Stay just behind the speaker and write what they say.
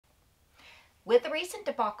With the recent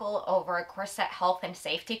debacle over corset health and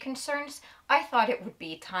safety concerns, I thought it would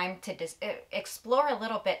be time to explore a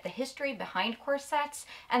little bit the history behind corsets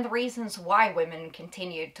and the reasons why women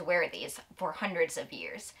continued to wear these for hundreds of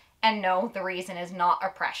years. And no, the reason is not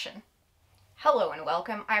oppression. Hello and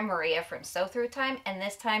welcome, I'm Maria from Sew Through Time, and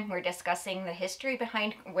this time we're discussing the history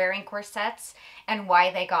behind wearing corsets and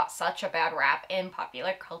why they got such a bad rap in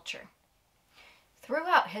popular culture.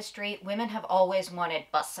 Throughout history, women have always wanted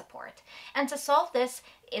bust support, and to solve this,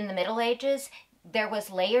 in the Middle Ages, there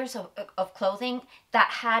was layers of clothing that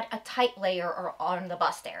had a tight layer on the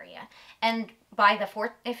bust area, and by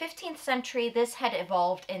the 15th century, this had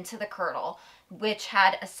evolved into the kirtle, which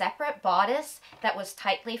had a separate bodice that was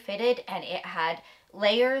tightly fitted, and it had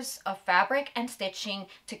layers of fabric and stitching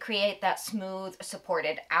to create that smooth,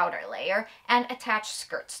 supported outer layer, and attached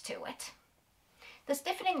skirts to it. The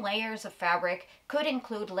stiffening layers of fabric could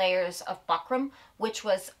include layers of buckram, which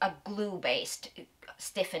was a glue-based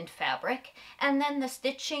stiffened fabric, and then the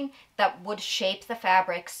stitching that would shape the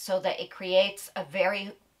fabric so that it creates a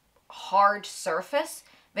very hard surface,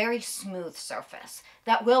 very smooth surface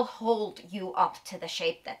that will hold you up to the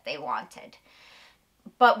shape that they wanted.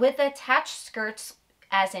 But with attached skirts,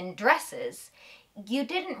 as in dresses, you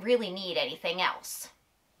didn't really need anything else.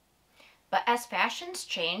 But as fashions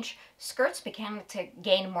change, skirts began to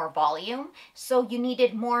gain more volume, so you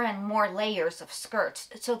needed more and more layers of skirts,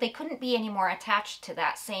 so they couldn't be any more attached to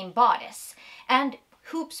that same bodice. And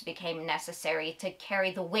hoops became necessary to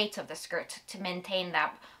carry the weight of the skirt to maintain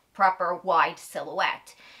that proper wide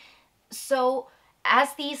silhouette. So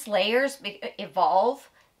as these layers evolve,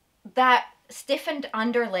 that stiffened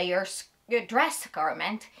underlayer dress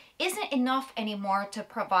garment isn't enough anymore to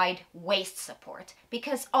provide waist support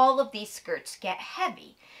because all of these skirts get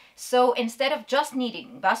heavy. So instead of just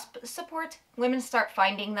needing bust support, women start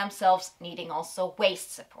finding themselves needing also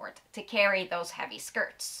waist support to carry those heavy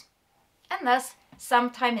skirts. And thus,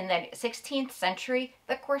 sometime in the 16th century,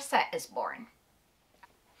 the corset is born.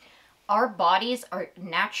 Our bodies are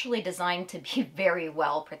naturally designed to be very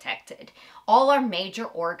well protected. All our major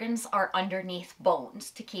organs are underneath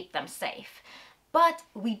bones to keep them safe. But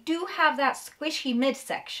we do have that squishy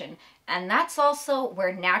midsection, and that's also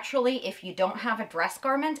where naturally, if you don't have a dress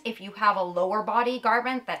garment, if you have a lower body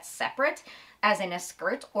garment that's separate, as in a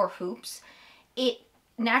skirt or hoops, it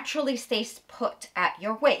naturally stays put at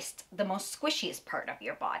your waist, the most squishiest part of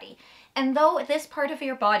your body. And though this part of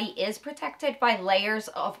your body is protected by layers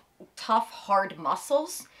of tough, hard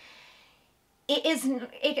muscles,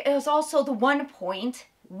 it is also the one point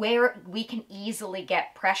where we can easily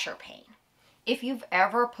get pressure pain. If you've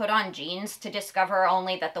ever put on jeans to discover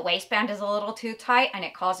only that the waistband is a little too tight and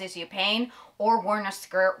it causes you pain, or worn a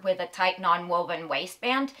skirt with a tight non-woven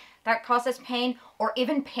waistband that causes pain, or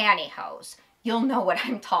even pantyhose, you'll know what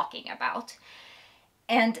I'm talking about.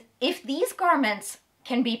 And if these garments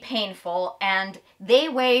can be painful and they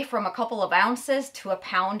weigh from a couple of ounces to a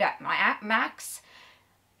pound at max,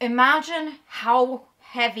 imagine how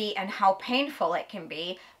heavy and how painful it can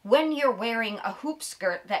be when you're wearing a hoop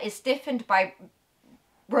skirt that is stiffened by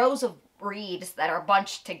rows of reeds that are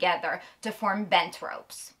bunched together to form bent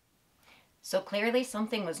ropes. So clearly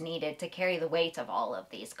something was needed to carry the weight of all of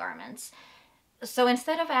these garments. So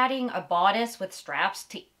instead of adding a bodice with straps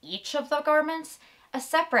to each of the garments, a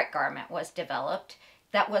separate garment was developed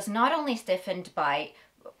that was not only stiffened by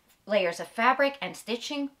layers of fabric and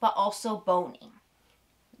stitching, but also boning.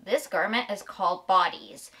 This garment is called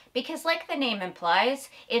bodies because, like the name implies,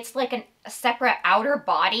 it's like a separate outer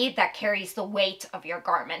body that carries the weight of your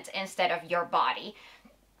garment instead of your body.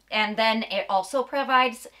 And then it also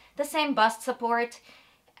provides the same bust support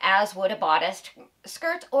as would a bodice,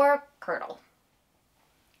 skirt, or kirtle.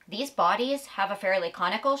 These bodies have a fairly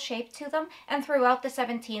conical shape to them, and throughout the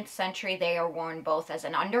 17th century they are worn both as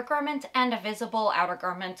an undergarment and a visible outer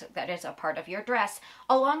garment that is a part of your dress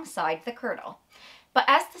alongside the kirtle. But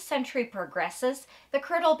as the century progresses, the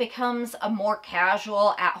kirtle becomes a more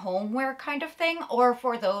casual, at-home wear kind of thing, or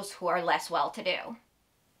for those who are less well-to-do.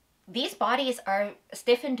 These bodies are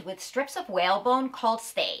stiffened with strips of whalebone called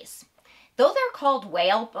stays. Though they're called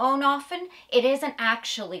whalebone often, it isn't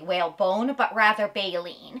actually whalebone, but rather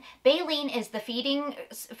baleen. Baleen is the feeding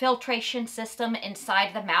filtration system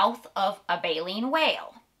inside the mouth of a baleen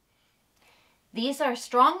whale. These are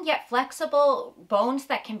strong yet flexible bones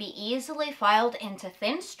that can be easily filed into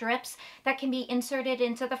thin strips that can be inserted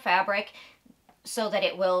into the fabric so that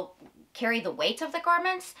it will carry the weight of the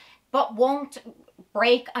garments, but won't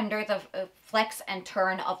break under the flex and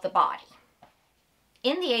turn of the body.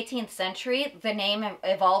 In the 18th century, the name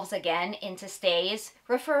evolves again into stays,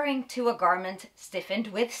 referring to a garment stiffened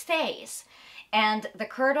with stays. and the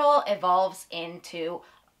kirtle evolves into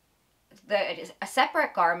a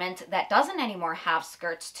separate garment that doesn't anymore have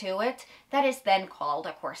skirts to it, that is then called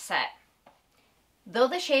a corset. Though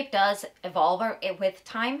the shape does evolve with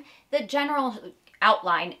time, the general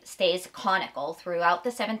outline stays conical throughout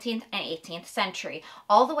the 17th and 18th century,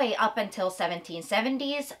 all the way up until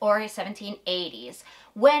 1770s or 1780s,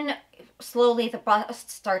 when slowly the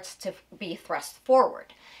bust starts to be thrust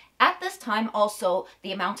forward. At this time also,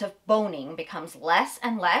 the amount of boning becomes less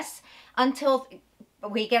and less until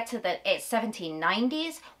we get to the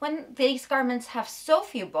 1790s, when these garments have so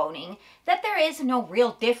few boning that there is no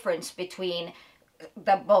real difference between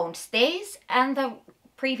the bone stays and the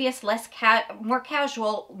previous more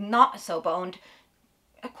casual, not so boned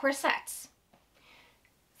corsets.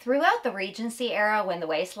 Throughout the Regency era, when the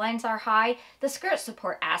waistlines are high, the skirt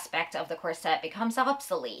support aspect of the corset becomes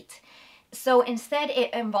obsolete. So instead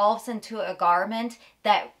it evolves into a garment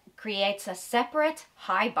that creates a separate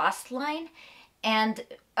high bust line and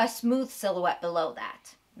a smooth silhouette below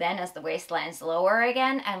that. Then as the waistlines lower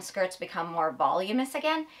again and skirts become more voluminous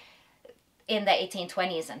again, in the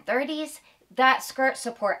 1820s and 30s, that skirt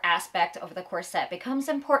support aspect of the corset becomes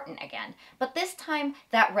important again. But this time,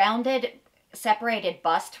 that rounded, separated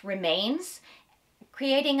bust remains,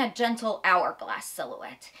 creating a gentle hourglass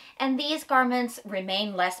silhouette. And these garments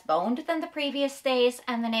remain less boned than the previous days,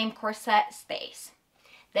 and the name corset stays.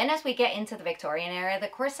 Then as we get into the Victorian era, the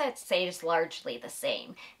corset stays largely the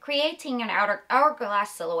same, creating an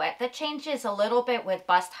hourglass silhouette that changes a little bit with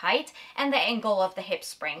bust height and the angle of the hip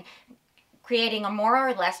spring, creating a more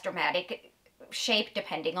or less dramatic shape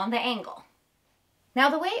depending on the angle. Now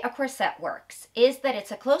the way a corset works is that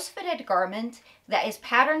it's a close-fitted garment that is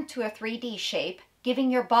patterned to a 3D shape, giving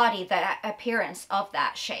your body the appearance of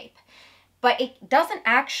that shape. But it doesn't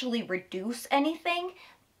actually reduce anything,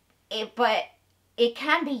 but it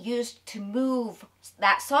can be used to move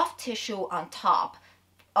that soft tissue on top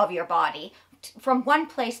of your body from one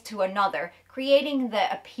place to another, creating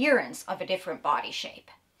the appearance of a different body shape.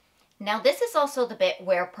 Now this is also the bit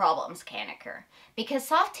where problems can occur, because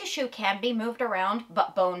soft tissue can be moved around,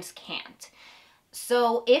 but bones can't.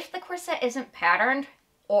 So if the corset isn't patterned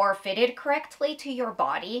or fitted correctly to your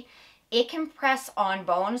body, it can press on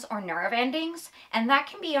bones or nerve endings, and that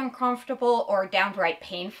can be uncomfortable or downright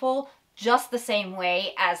painful, just the same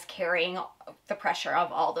way as carrying the pressure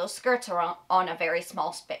of all those skirts on a very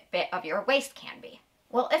small bit of your waist can be.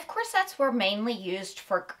 Well, if corsets were mainly used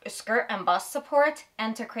for skirt and bust support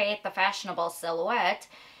and to create the fashionable silhouette,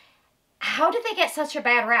 how did they get such a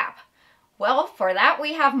bad rap? Well, for that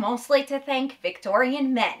we have mostly to thank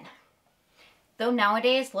Victorian men. Though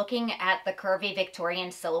nowadays, looking at the curvy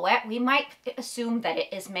Victorian silhouette, we might assume that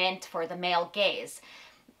it is meant for the male gaze.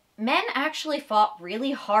 Men actually fought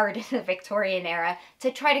really hard in the Victorian era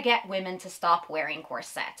to try to get women to stop wearing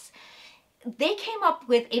corsets. They came up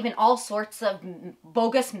with even all sorts of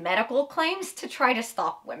bogus medical claims to try to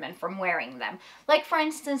stop women from wearing them. Like, for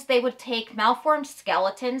instance, they would take malformed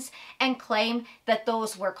skeletons and claim that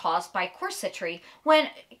those were caused by corsetry, when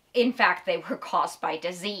in fact they were caused by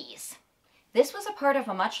disease. This was a part of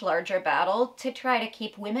a much larger battle to try to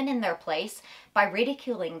keep women in their place by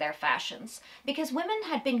ridiculing their fashions, because women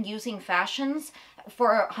had been using fashions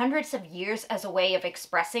for hundreds of years as a way of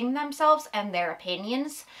expressing themselves and their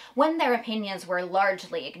opinions, when their opinions were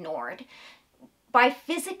largely ignored. By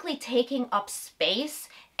physically taking up space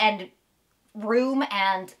and room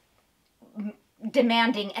and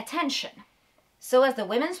demanding attention. So as the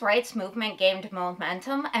women's rights movement gained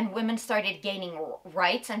momentum and women started gaining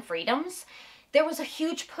rights and freedoms, there was a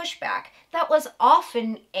huge pushback that was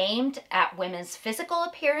often aimed at women's physical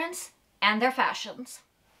appearance and their fashions.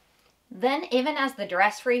 Then, even as the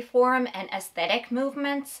dress reform and aesthetic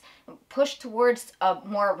movements pushed towards a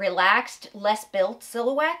more relaxed, less built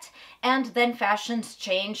silhouette, and then fashions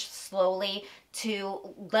changed slowly to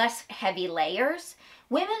less heavy layers,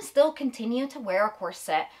 women still continue to wear a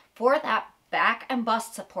corset for that back and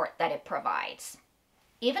bust support that it provides.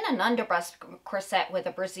 Even an underbust corset with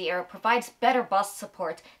a brassiere provides better bust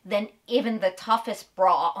support than even the toughest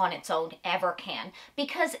bra on its own ever can,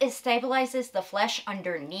 because it stabilizes the flesh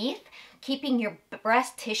underneath, keeping your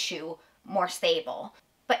breast tissue more stable.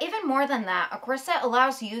 But even more than that, a corset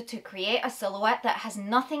allows you to create a silhouette that has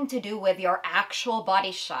nothing to do with your actual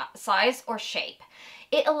body size or shape.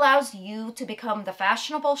 It allows you to become the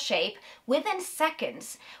fashionable shape within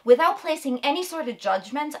seconds without placing any sort of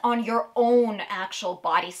judgment on your own actual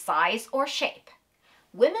body size or shape.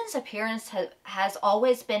 Women's appearance has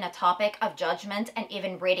always been a topic of judgment and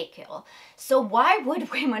even ridicule. So why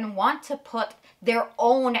would women want to put their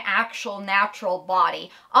own actual natural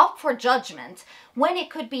body up for judgment when it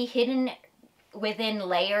could be hidden within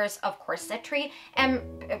layers of corsetry and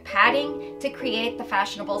padding to create the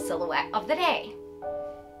fashionable silhouette of the day.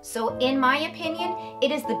 So in my opinion, it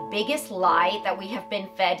is the biggest lie that we have been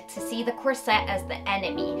fed to see the corset as the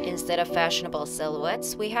enemy. Instead of fashionable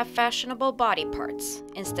silhouettes, we have fashionable body parts.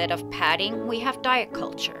 Instead of padding, we have diet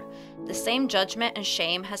culture. The same judgment and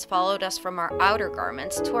shame has followed us from our outer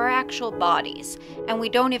garments to our actual bodies, and we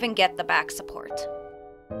don't even get the back support.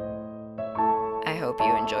 I hope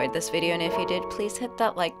you enjoyed this video, and if you did, please hit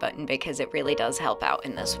that like button because it really does help out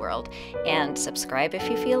in this world. And subscribe if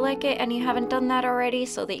you feel like it and you haven't done that already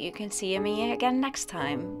so that you can see me again next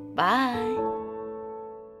time. Bye!